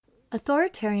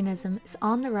Authoritarianism is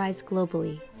on the rise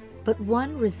globally, but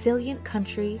one resilient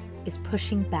country is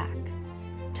pushing back.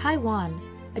 Taiwan,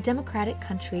 a democratic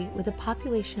country with a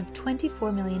population of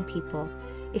 24 million people,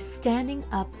 is standing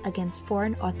up against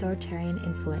foreign authoritarian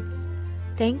influence,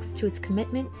 thanks to its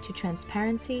commitment to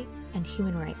transparency and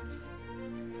human rights.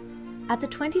 At the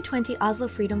 2020 Oslo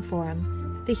Freedom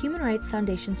Forum, the Human Rights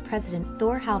Foundation's president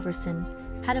Thor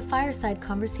Halvorsen had a fireside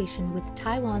conversation with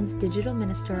Taiwan's digital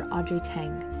minister Audrey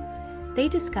Tang. They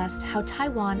discussed how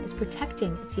Taiwan is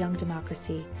protecting its young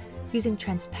democracy using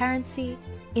transparency,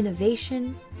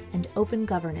 innovation, and open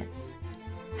governance.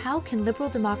 How can liberal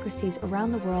democracies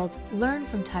around the world learn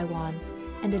from Taiwan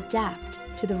and adapt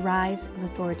to the rise of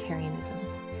authoritarianism?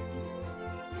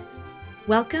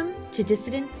 Welcome to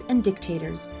Dissidents and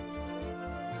Dictators,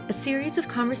 a series of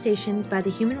conversations by the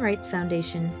Human Rights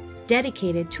Foundation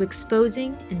dedicated to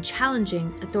exposing and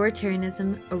challenging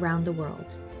authoritarianism around the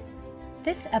world.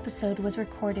 This episode was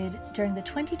recorded during the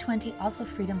 2020 Oslo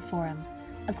Freedom Forum,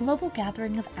 a global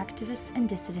gathering of activists and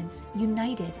dissidents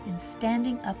united in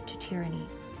standing up to tyranny.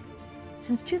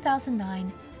 Since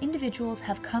 2009, individuals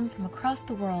have come from across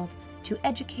the world to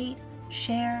educate,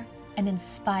 share, and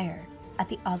inspire at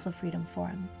the Oslo Freedom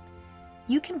Forum.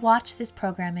 You can watch this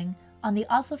programming on the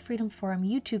Oslo Freedom Forum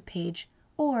YouTube page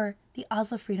or the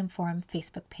Oslo Freedom Forum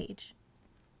Facebook page.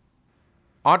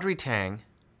 Audrey Tang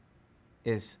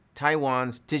is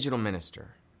Taiwan's digital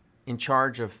minister in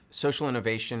charge of social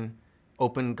innovation,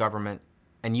 open government,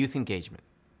 and youth engagement.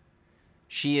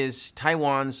 She is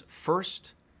Taiwan's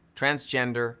first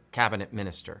transgender cabinet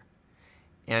minister,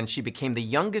 and she became the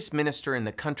youngest minister in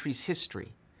the country's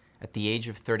history at the age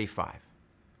of 35.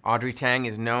 Audrey Tang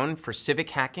is known for civic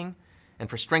hacking and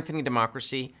for strengthening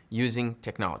democracy using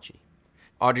technology.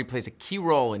 Audrey plays a key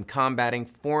role in combating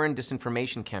foreign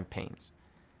disinformation campaigns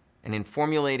and in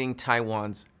formulating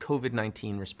Taiwan's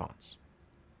COVID-19 response.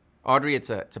 Audrey, it's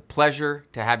a pleasure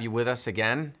to have you with us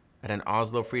again at an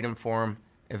Oslo Freedom Forum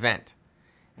event.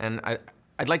 And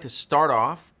I'd like to start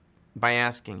off by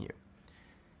asking you,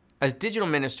 as digital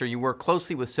minister, you work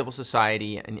closely with civil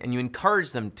society and you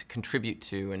encourage them to contribute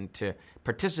to and to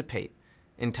participate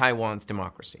in Taiwan's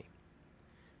democracy.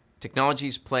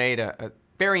 Technology's played a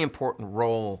very important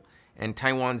role, and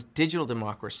Taiwan's digital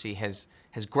democracy has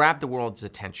grabbed the world's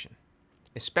attention,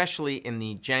 especially in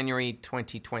the January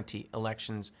 2020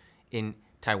 elections in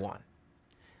Taiwan.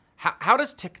 How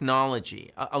does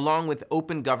technology, along with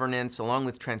open governance, along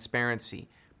with transparency,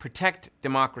 protect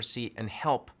democracy and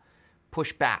help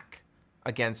push back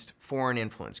against foreign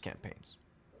influence campaigns?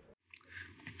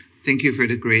 Thank you for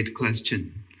the great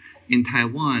question. In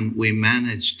Taiwan, we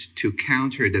managed to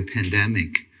counter the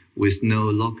pandemic with no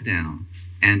lockdown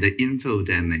and the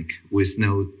infodemic with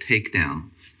no takedown,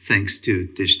 thanks to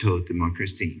digital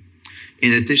democracy.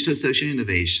 In the digital social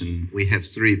innovation, we have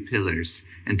three pillars,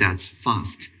 and that's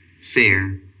fast,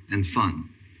 fair, and fun.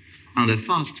 On the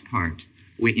fast part,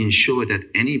 we ensure that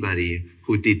anybody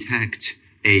who detects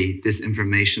a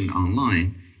disinformation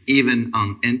online, even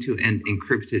on end-to-end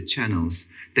encrypted channels,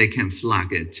 they can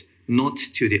flag it not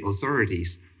to the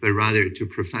authorities, but rather to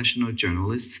professional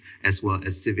journalists as well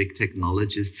as civic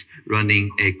technologists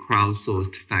running a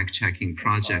crowdsourced fact-checking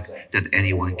project that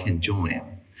anyone can join.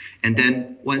 And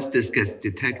then once this gets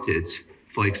detected,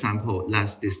 for example,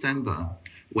 last December,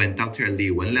 when Dr.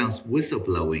 Li Wenliang's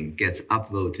whistleblowing gets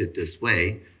upvoted this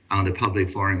way on the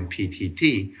public forum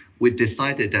PTT, we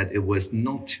decided that it was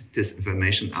not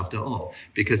disinformation after all,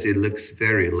 because it looks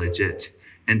very legit.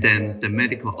 And then the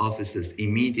medical officers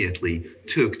immediately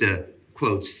took the,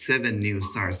 quote, 7 new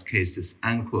SARS cases,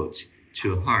 unquote,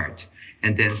 to heart,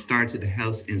 and then started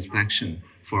health inspection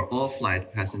for all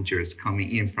flight passengers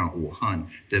coming in from Wuhan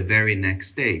the very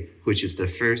next day, which is the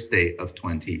first day of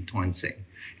 2020.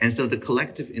 And so the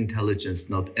collective intelligence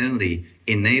not only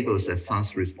enables a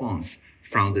fast response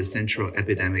from the Central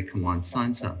Epidemic Command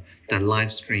Center that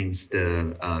live streams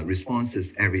the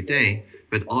responses every day,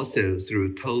 but also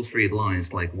through toll-free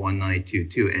lines like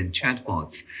 1922 and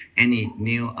chatbots, any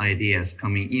new ideas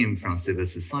coming in from civil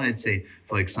society,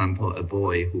 for example, a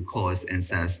boy who calls and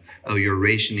says, oh, you're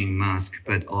rationing mask,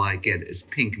 but all I get is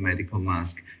pink medical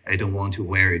mask. I don't want to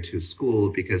wear it to school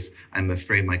because I'm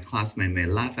afraid my classmate may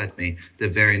laugh at me. The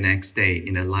very next day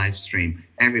in a live stream,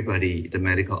 everybody, the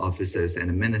medical officers and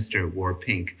the minister wore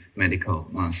pink medical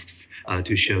masks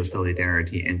to show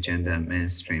solidarity and gender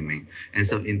mainstreaming. And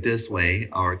so in this way,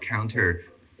 our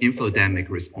counter-infodemic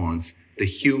response, the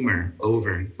humor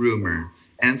over rumor,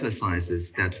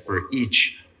 emphasizes that for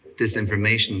each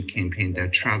disinformation campaign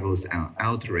that travels on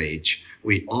outrage,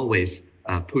 we always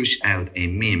push out a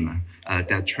meme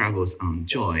that travels on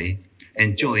joy.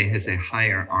 And joy has a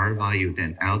higher R value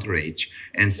than outrage.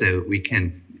 And so we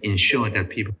can ensure that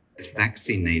people get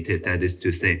vaccinated, that is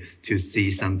to say, to see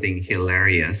something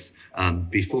hilarious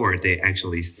before they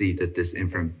actually see the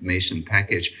disinformation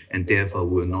package, and therefore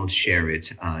will not share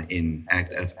it in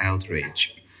act of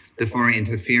outrage. The foreign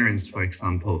interference, for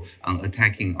example, on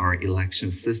attacking our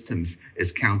election systems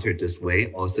is countered this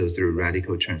way, also through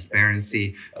radical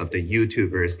transparency of the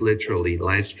YouTubers literally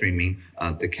live streaming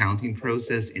the counting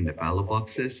process in the ballot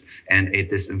boxes, and a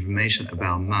disinformation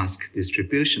about mask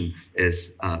distribution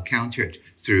is countered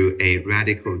through a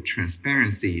radical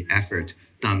transparency effort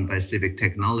done by civic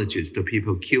technologists. The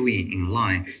people queuing in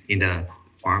line in the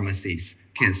pharmacies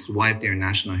can swipe their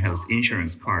national health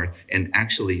insurance card and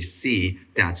actually see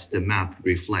that the map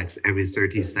reflects every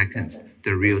 30 seconds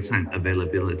the real-time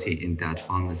availability in that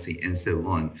pharmacy, and so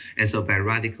on. And so by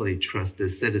radically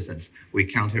trusted citizens, we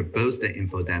counter both the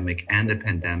infodemic and the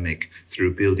pandemic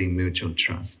through building mutual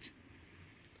trust.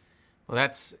 Well,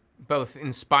 that's both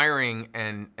inspiring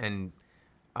and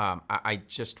I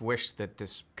just wish that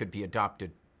this could be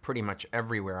adopted pretty much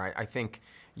everywhere. I think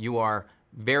you are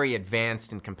very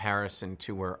advanced in comparison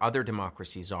to where other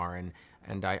democracies are,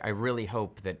 and I really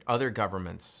hope that other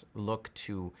governments look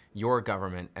to your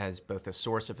government as both a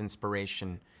source of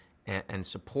inspiration and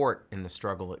support in the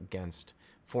struggle against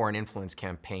foreign influence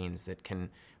campaigns that can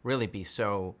really be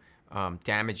so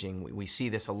damaging. We see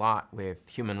this a lot with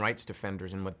human rights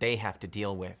defenders and what they have to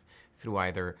deal with through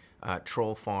either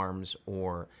troll farms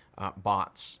or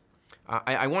bots.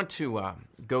 I want to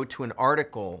go to an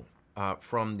article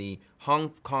from the Hong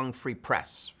Kong Free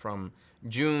Press from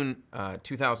June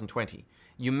 2020.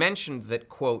 You mentioned that,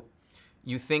 quote,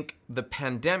 you think the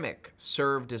pandemic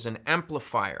served as an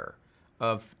amplifier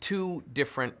of two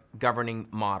different governing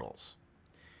models.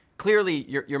 Clearly,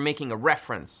 you're making a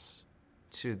reference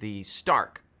to the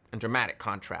stark and dramatic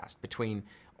contrast between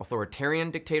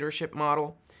authoritarian dictatorship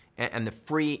model and the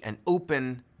free and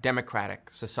open democratic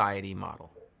society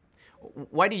model.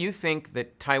 Why do you think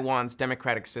that Taiwan's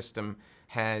democratic system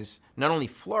has not only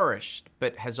flourished,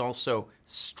 but has also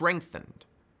strengthened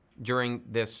during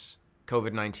this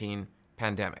COVID-19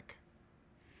 pandemic?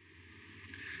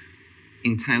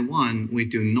 In Taiwan, we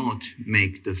do not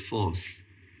make the false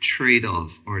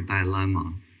trade-off or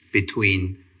dilemma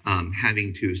between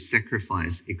having to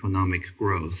sacrifice economic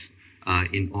growth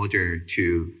in order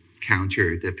to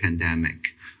counter the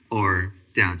pandemic, or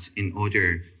that in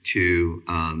order to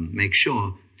make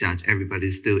sure that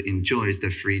everybody still enjoys the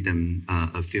freedom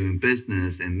of doing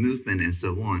business and movement and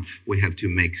so on, we have to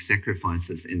make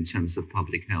sacrifices in terms of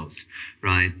public health,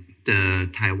 right?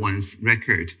 Taiwan's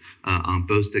record on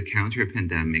both the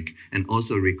counter-pandemic and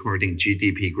also recording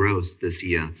GDP growth this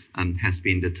year has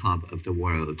been the top of the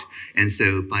world. And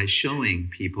so by showing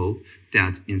people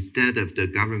that instead of the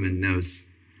government knows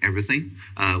everything,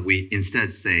 we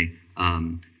instead say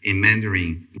in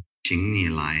Mandarin, 请你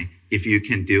来, if you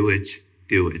can do it,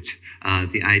 do it.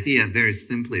 The idea, very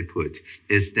simply put,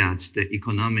 is that the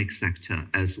economic sector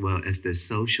as well as the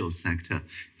social sector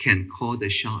can call the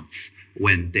shots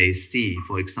when they see,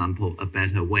 for example, a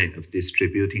better way of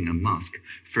distributing a mask,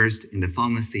 first in the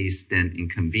pharmacies, then in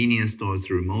convenience stores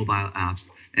through mobile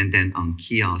apps, and then on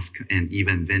kiosk and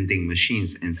even vending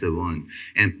machines and so on.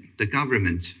 And the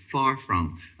government, far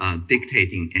from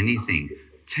dictating anything,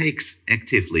 takes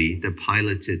actively the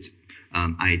piloted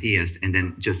ideas and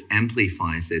then just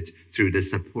amplifies it through the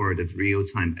support of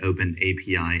real-time open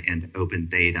API and open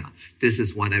data. This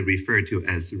is what I refer to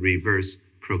as reverse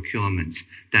procurement.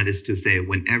 That is to say,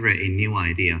 whenever a new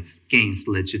idea gains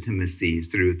legitimacy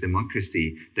through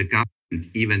democracy, the government,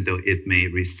 even though it may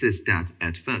resist that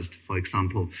at first, for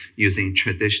example, using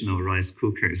traditional rice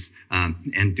cookers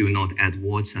and do not add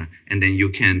water, and then you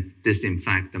can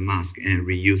disinfect the mask and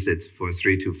reuse it for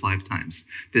 3 to 5 times.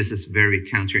 This is very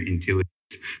counterintuitive.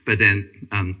 But then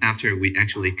after we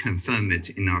actually confirm it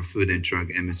in our Food and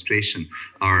Drug Administration,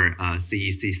 our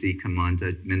CECC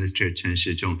Commander, Minister Chen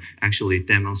Shizhong, actually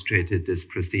demonstrated this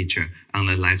procedure on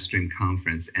a live stream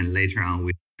conference, and later on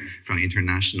we from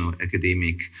international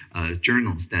academic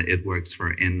journals that it works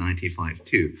for N95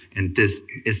 too. And this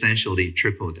essentially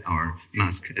tripled our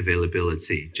mask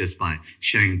availability just by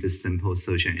sharing this simple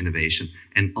social innovation.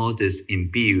 And all this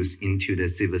imbues into the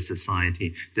civil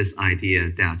society this idea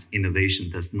that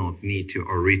innovation does not need to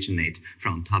originate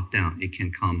from top down. It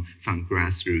can come from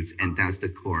grassroots, and that's the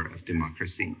core of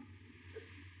democracy.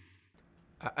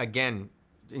 Again,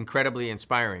 incredibly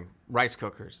inspiring. Rice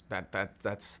cookers,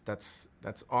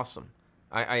 that's awesome.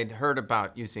 I had heard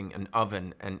about using an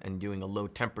oven and doing a low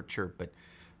temperature, but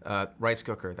rice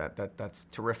cooker, that's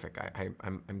terrific.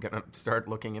 I'm gonna start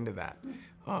looking into that.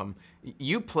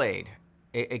 You played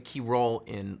a key role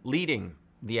in leading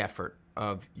the effort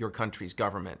of your country's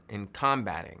government in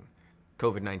combating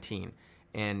COVID-19.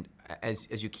 And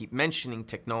as you keep mentioning,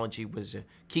 technology was a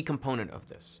key component of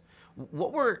this.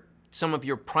 What were some of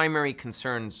your primary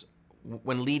concerns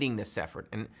when leading this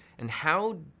effort, and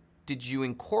how did you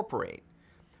incorporate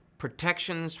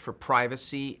protections for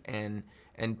privacy and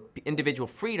individual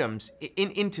freedoms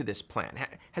into this plan?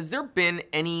 Has there been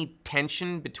any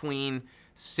tension between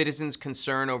citizens'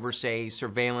 concern over, say,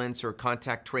 surveillance or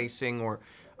contact tracing or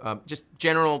just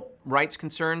general rights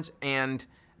concerns and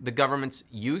the government's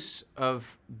use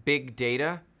of big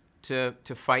data to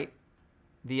fight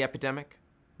the epidemic,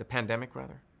 the pandemic,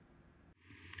 rather?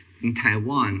 In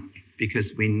Taiwan,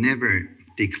 because we never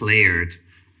declared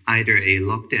either a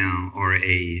lockdown or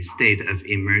a state of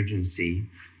emergency,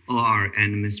 all our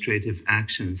administrative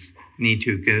actions need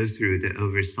to go through the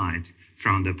oversight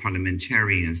from the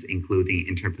parliamentarians, including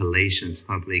interpellations,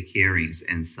 public hearings,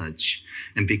 and such.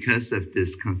 And because of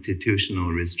this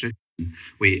constitutional restriction,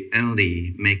 we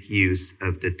only make use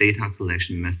of the data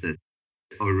collection method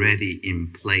already in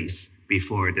place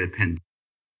before the pandemic.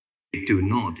 We do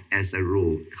not, as a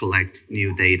rule, collect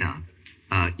new data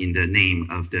in the name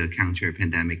of the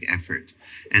counter-pandemic effort.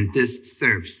 And this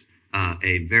serves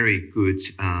a very good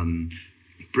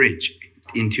bridge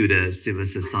into the civil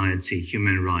society,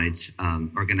 human rights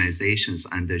organizations'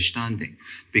 understanding.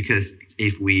 Because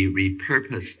if we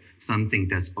repurpose something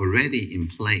that's already in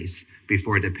place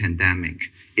before the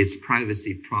pandemic, its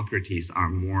privacy properties are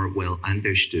more well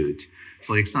understood.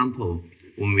 For example,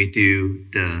 when we do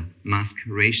the mask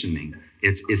rationing,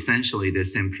 it's essentially the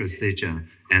same procedure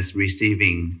as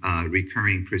receiving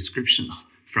recurring prescriptions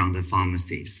from the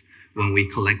pharmacies. When we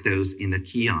collect those in the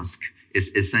kiosk, it's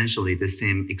essentially the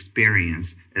same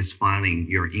experience as filing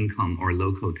your income or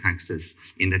local taxes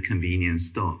in the convenience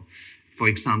store. For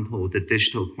example, the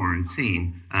digital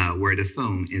quarantine, where the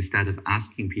phone, instead of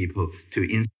asking people to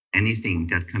install anything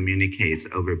that communicates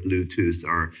over Bluetooth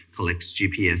or collects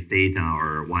GPS data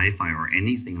or Wi-Fi or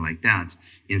anything like that.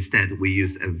 Instead, we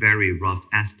use a very rough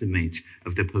estimate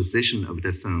of the position of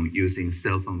the phone using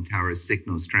cell phone tower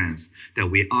signal strength that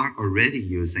we are already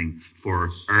using for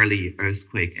early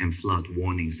earthquake and flood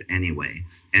warnings anyway.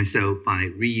 And so by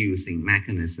reusing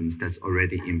mechanisms that's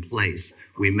already in place,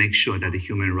 we make sure that the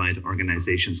human rights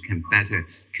organizations can better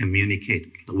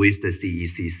communicate with the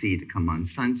CECC, the command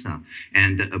center.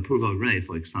 And the approval rate,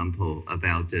 for example,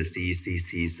 about the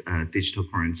CECC's digital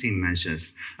quarantine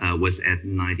measures was at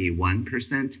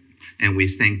 91%. And we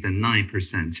thank the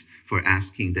 9% for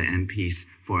asking the MPs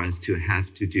for us to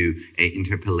have to do an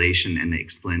interpellation and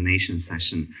explanation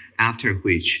session, after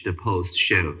which the polls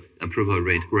show approval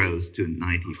rate grows to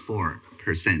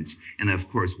 94%. And of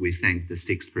course, we thank the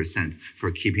 6%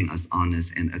 for keeping us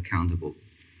honest and accountable.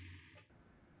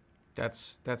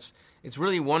 It's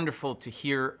really wonderful to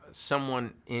hear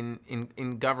someone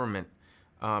in government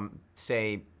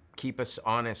say, keep us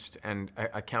honest and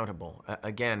accountable.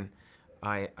 Again,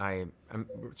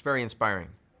 it's very inspiring.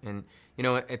 And, you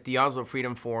know, at the Oslo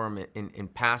Freedom Forum, in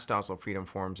past Oslo Freedom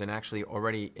Forums, and actually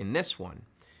already in this one,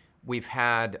 we've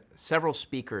had several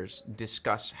speakers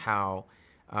discuss how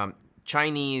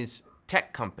Chinese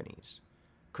tech companies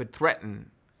could threaten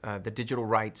the digital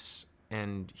rights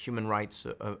and human rights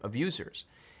of users.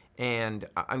 And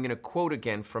I'm going to quote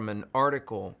again from an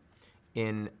article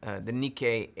in the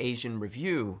Nikkei Asian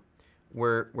Review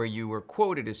where you were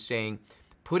quoted as saying,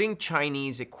 putting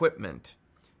Chinese equipment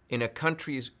in a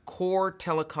country's core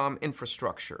telecom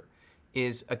infrastructure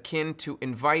is akin to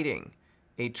inviting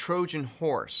a Trojan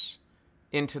horse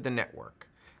into the network.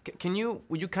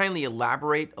 Would you kindly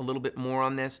elaborate a little bit more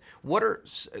on this? What are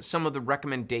some of the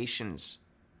recommendations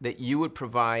that you would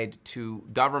provide to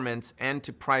governments and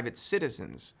to private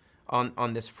citizens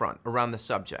on this front, around the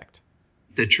subject?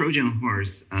 The Trojan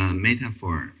horse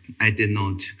metaphor, I did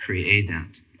not create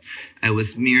that. I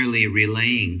was merely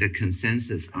relaying the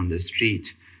consensus on the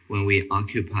street when we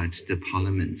occupied the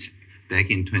parliament back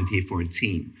in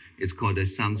 2014. It's called the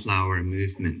Sunflower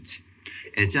Movement.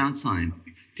 At that time,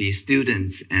 the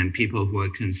students and people who are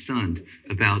concerned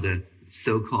about the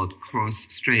so-called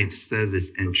Cross-Strait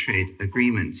Service and Trade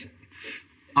Agreement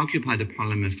occupied the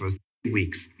parliament for 3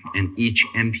 weeks, and each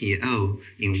MPO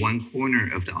in one corner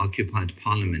of the occupied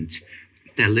parliament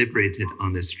deliberated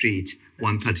on the street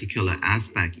one particular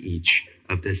aspect each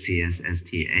of the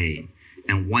CSSTA.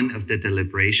 And one of the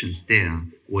deliberations there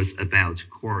was about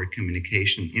core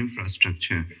communication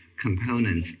infrastructure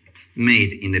components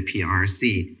made in the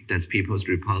PRC, that's People's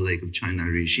Republic of China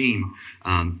regime,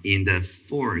 in the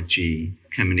 4G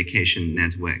communication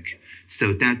network.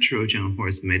 So that Trojan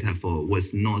horse metaphor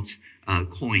was not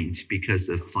coined because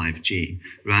of 5G.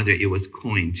 Rather, it was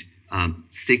coined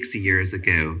 6 years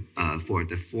ago for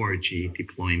the 4G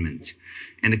deployment.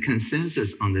 And the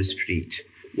consensus on the street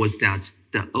was that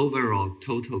the overall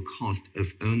total cost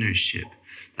of ownership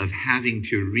of having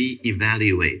to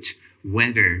reevaluate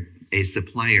whether a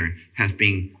supplier have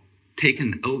been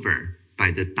taken over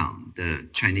by the Dang, the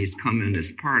Chinese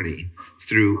Communist Party,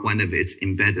 through one of its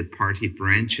embedded party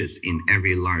branches in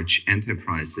every large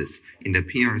enterprises in the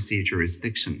PRC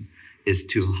jurisdiction is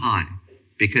too high.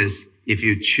 Because if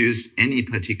you choose any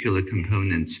particular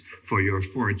component for your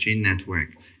 4G network,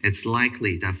 it's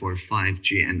likely that for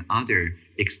 5G and other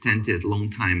extended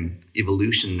long-time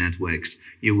evolution networks,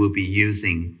 you will be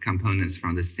using components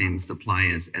from the same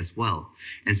suppliers as well.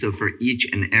 And so for each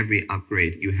and every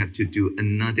upgrade, you have to do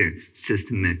another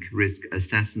systemic risk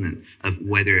assessment of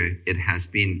whether it has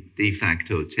been de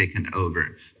facto taken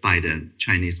over by the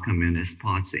Chinese Communist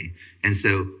Party. And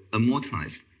so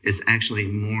amortized is actually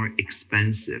more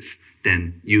expensive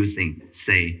than using,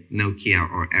 say, Nokia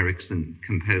or Ericsson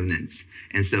components.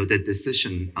 And so the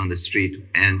decision on the street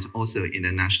and also in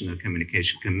the National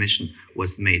Communication Commission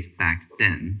was made back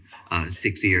then,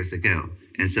 6 years ago.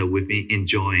 And so we've been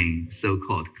enjoying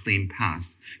so-called clean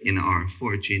path in our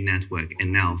 4G network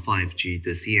and now 5G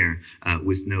this year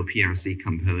with no PRC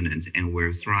components, and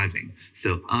we're thriving.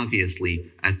 So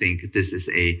obviously, I think this is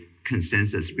a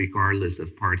consensus regardless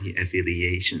of party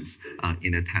affiliations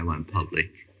in the Taiwan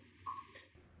public.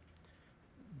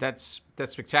 That's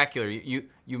spectacular.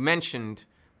 You mentioned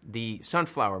the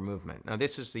Sunflower Movement. Now,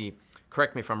 this is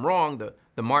correct me if I'm wrong,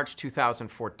 the March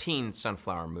 2014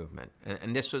 Sunflower Movement.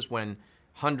 And this was when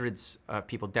hundreds of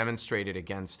people demonstrated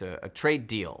against a trade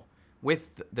deal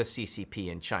with the CCP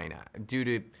in China due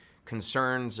to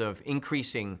concerns of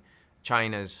increasing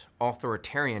China's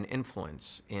authoritarian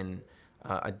influence in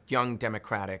a young,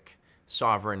 democratic,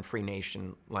 sovereign, free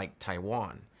nation like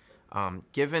Taiwan.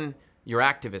 Given your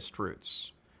activist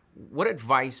roots, what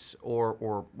advice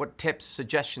or what tips,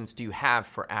 suggestions do you have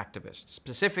for activists,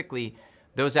 specifically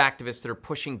those activists that are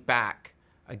pushing back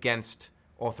against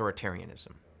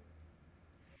authoritarianism?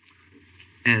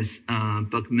 As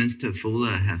Buckminster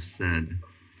Fuller have said,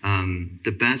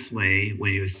 the best way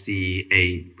when you see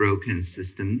a broken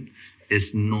system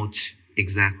is not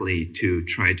exactly to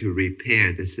try to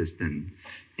repair the system.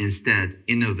 Instead,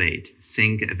 innovate,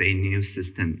 think of a new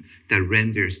system that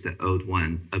renders the old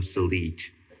one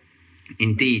obsolete.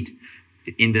 Indeed,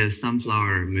 in the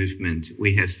Sunflower Movement,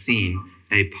 we have seen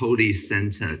a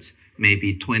police-centered,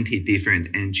 maybe 20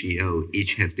 different NGO,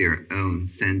 each have their own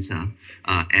center,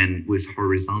 and with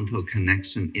horizontal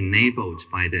connection enabled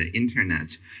by the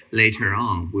internet. Later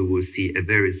on, we will see a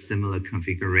very similar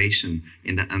configuration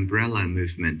in the umbrella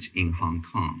movement in Hong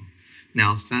Kong.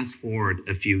 Now, fast forward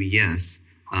a few years,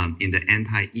 in the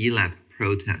anti-ELAP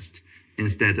protest,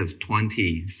 instead of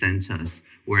 20 centers,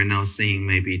 we're now seeing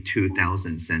maybe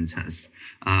 2,000 centers.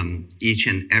 Each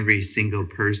and every single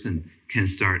person can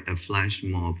start a flash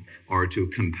mob or to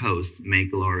compose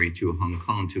Make Glory to Hong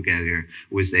Kong together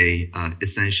with a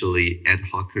essentially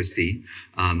adhocracy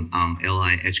on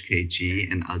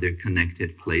LIHKG and other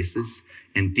connected places.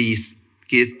 And these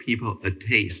give people a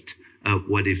taste of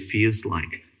what it feels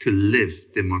like to live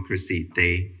democracy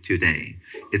day to day.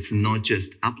 It's not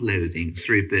just uploading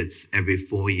 3 bits every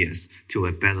 4 years to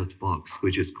a ballot box,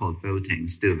 which is called voting,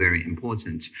 still very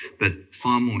important. But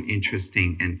far more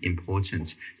interesting and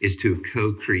important is to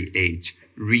co-create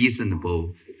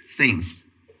reasonable things,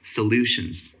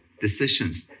 solutions,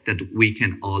 decisions that we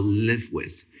can all live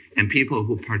with. And people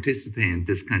who participate in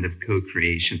this kind of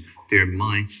co-creation, their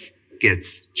minds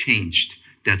gets changed,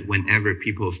 that whenever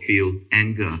people feel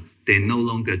anger, they no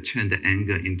longer turn the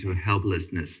anger into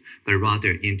helplessness, but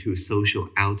rather into social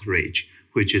outrage,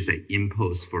 which is an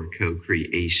impulse for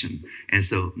co-creation. And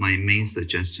so my main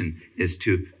suggestion is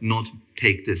to not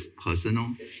take this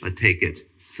personal, but take it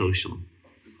social.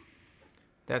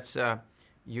 That's, I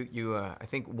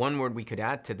think one word we could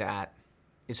add to that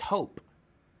is hope,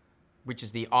 which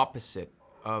is the opposite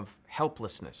of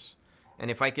helplessness. And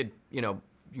if I could, you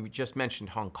just mentioned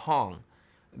Hong Kong.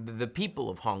 The people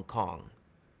of Hong Kong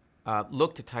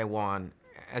look to Taiwan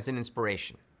as an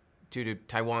inspiration due to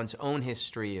Taiwan's own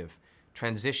history of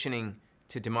transitioning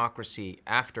to democracy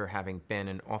after having been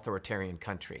an authoritarian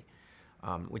country,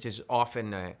 which is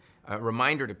often a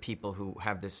reminder to people who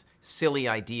have this silly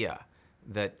idea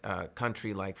that a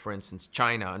country like, for instance,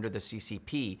 China under the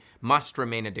CCP must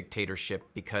remain a dictatorship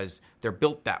because they're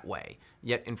built that way.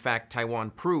 Yet, in fact,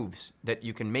 Taiwan proves that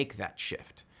you can make that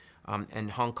shift.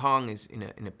 And Hong Kong is in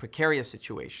a precarious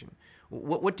situation.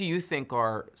 What do you think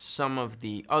are some of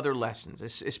the other lessons,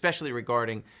 especially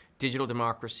regarding digital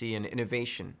democracy and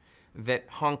innovation that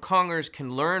Hong Kongers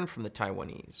can learn from the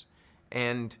Taiwanese,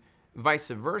 and vice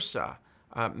versa,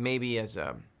 maybe as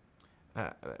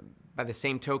by the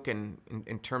same token,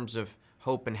 in terms of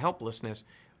hope and helplessness,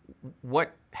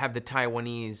 what have the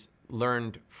Taiwanese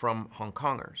learned from Hong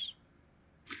Kongers?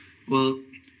 Well,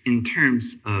 in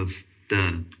terms of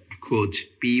the, quote,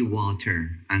 be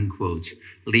water, unquote,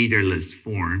 leaderless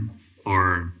form,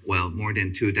 or, well, more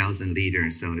than 2,000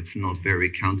 leaders, so it's not very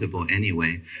countable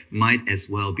anyway, might as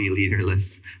well be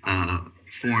leaderless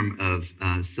form of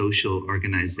social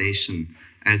organization.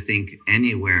 I think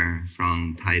anywhere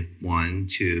from Taiwan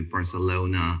to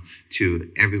Barcelona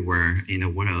to everywhere in the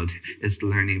world is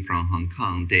learning from Hong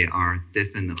Kong. They are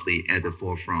definitely at the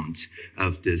forefront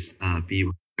of this be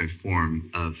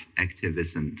form of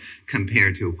activism,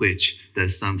 compared to which the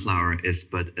sunflower is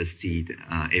but a seed,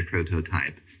 a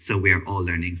prototype. So we are all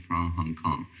learning from Hong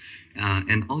Kong.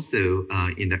 And also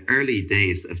in the early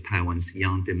days of Taiwan's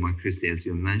young democracy, as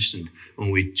you mentioned,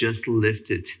 when we just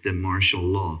lifted the martial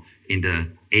law in the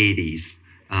 80s,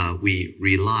 we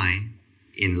rely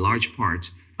in large part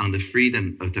on the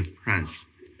freedom of the press,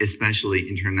 especially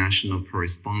international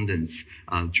correspondents,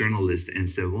 journalists, and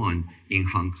so on in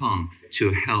Hong Kong,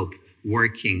 to help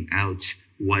working out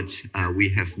what we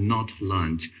have not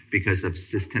learned because of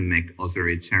systemic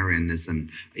authoritarianism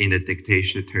in the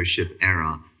dictatorship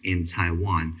era in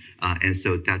Taiwan. And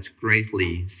so that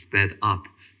greatly sped up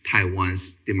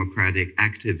Taiwan's democratic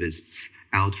activists'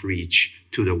 outreach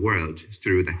to the world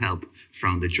through the help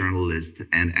from the journalists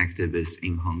and activists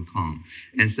in Hong Kong.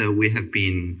 And so we have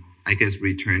been, I guess,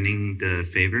 returning the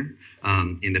favor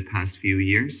in the past few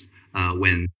years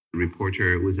when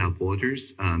Reporter Without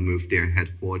Borders moved their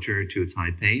headquarters to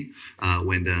Taipei,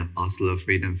 when the Oslo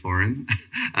Freedom Forum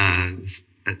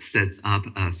sets up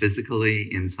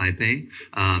physically in Taipei,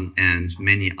 and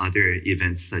many other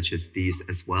events such as these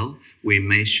as well. We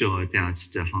made sure that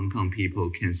the Hong Kong people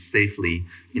can safely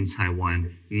in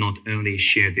Taiwan not only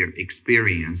share their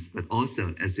experience, but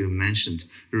also, as you mentioned,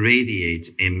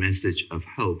 radiate a message of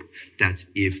hope that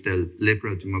if the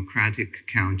liberal democratic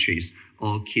countries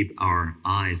all keep our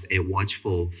eyes, a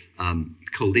watchful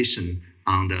coalition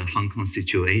on the Hong Kong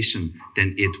situation,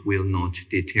 then it will not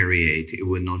deteriorate. It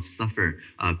will not suffer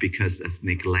because of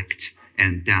neglect.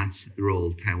 And that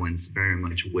role Taiwan's very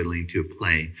much willing to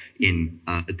play in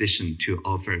addition to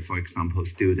offer, for example,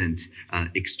 student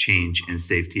exchange and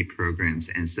safety programs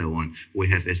and so on. We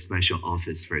have a special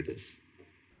office for this.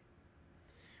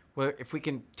 Well, if we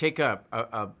can take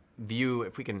a view,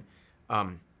 if we can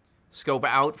scope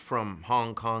out from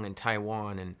Hong Kong and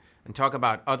Taiwan and talk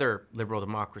about other liberal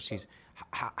democracies,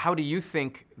 how do you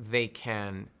think they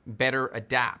can better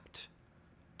adapt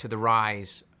to the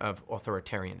rise of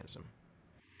authoritarianism?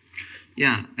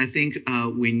 Yeah, I think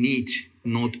we need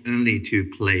not only to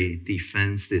play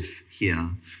defensive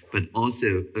here, but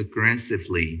also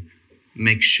aggressively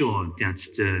make sure that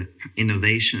the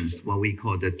innovations, what we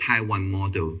call the Taiwan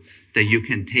model, that you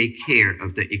can take care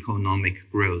of the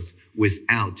economic growth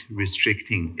without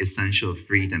restricting essential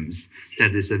freedoms.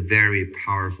 That is a very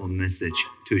powerful message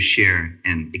to share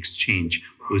and exchange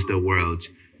with the world.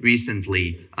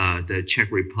 Recently, the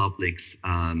Czech Republic's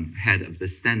head of the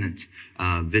Senate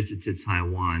visited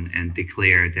Taiwan and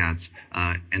declared that,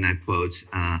 and I quote,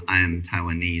 I am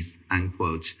Taiwanese,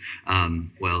 unquote,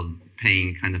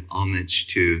 paying kind of homage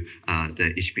to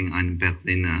the Ich bin ein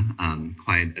Berliner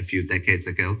quite a few decades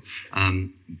ago,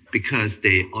 because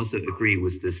they also agree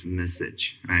with this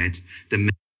message, right? The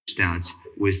message that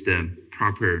with the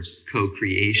proper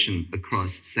co-creation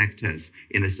across sectors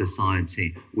in a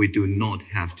society, we do not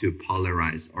have to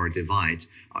polarize or divide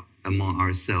among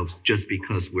ourselves just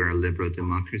because we're a liberal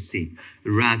democracy.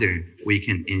 Rather, we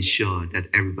can ensure that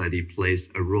everybody plays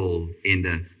a role in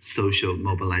the social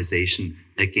mobilization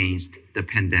against the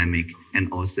pandemic and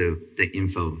also the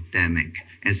infodemic.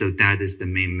 And so that is the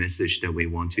main message that we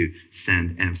want to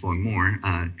send. And for more,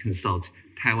 consult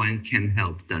Taiwan Can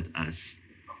Help Us.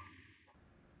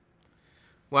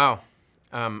 Wow.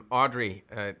 Audrey,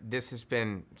 this has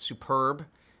been superb.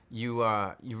 You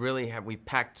really have, we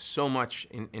packed so much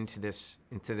into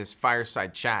this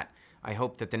fireside chat. I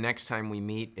hope that the next time we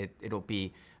meet, it'll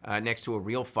be next to a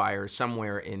real fire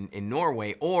somewhere in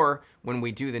Norway, or when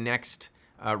we do the next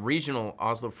regional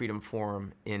Oslo Freedom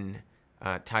Forum in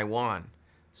Taiwan.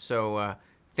 So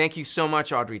thank you so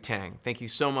much, Audrey Tang. Thank you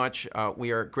so much.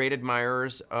 We are great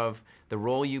admirers of the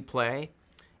role you play,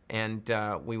 and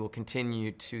we will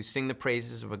continue to sing the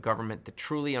praises of a government that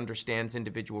truly understands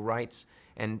individual rights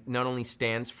and not only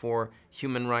stands for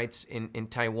human rights in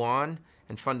Taiwan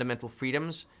and fundamental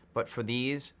freedoms, but for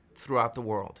these throughout the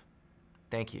world.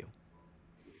 Thank you.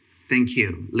 Thank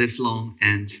you. Live long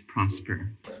and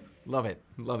prosper. Love it.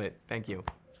 Love it. Thank you.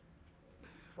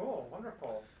 Cool.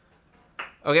 Wonderful.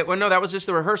 Okay, well, no, that was just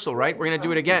the rehearsal, right? We're going to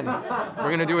do it again. We're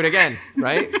going to do it again,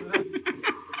 right?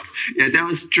 Yeah, that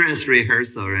was dress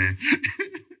rehearsal, right?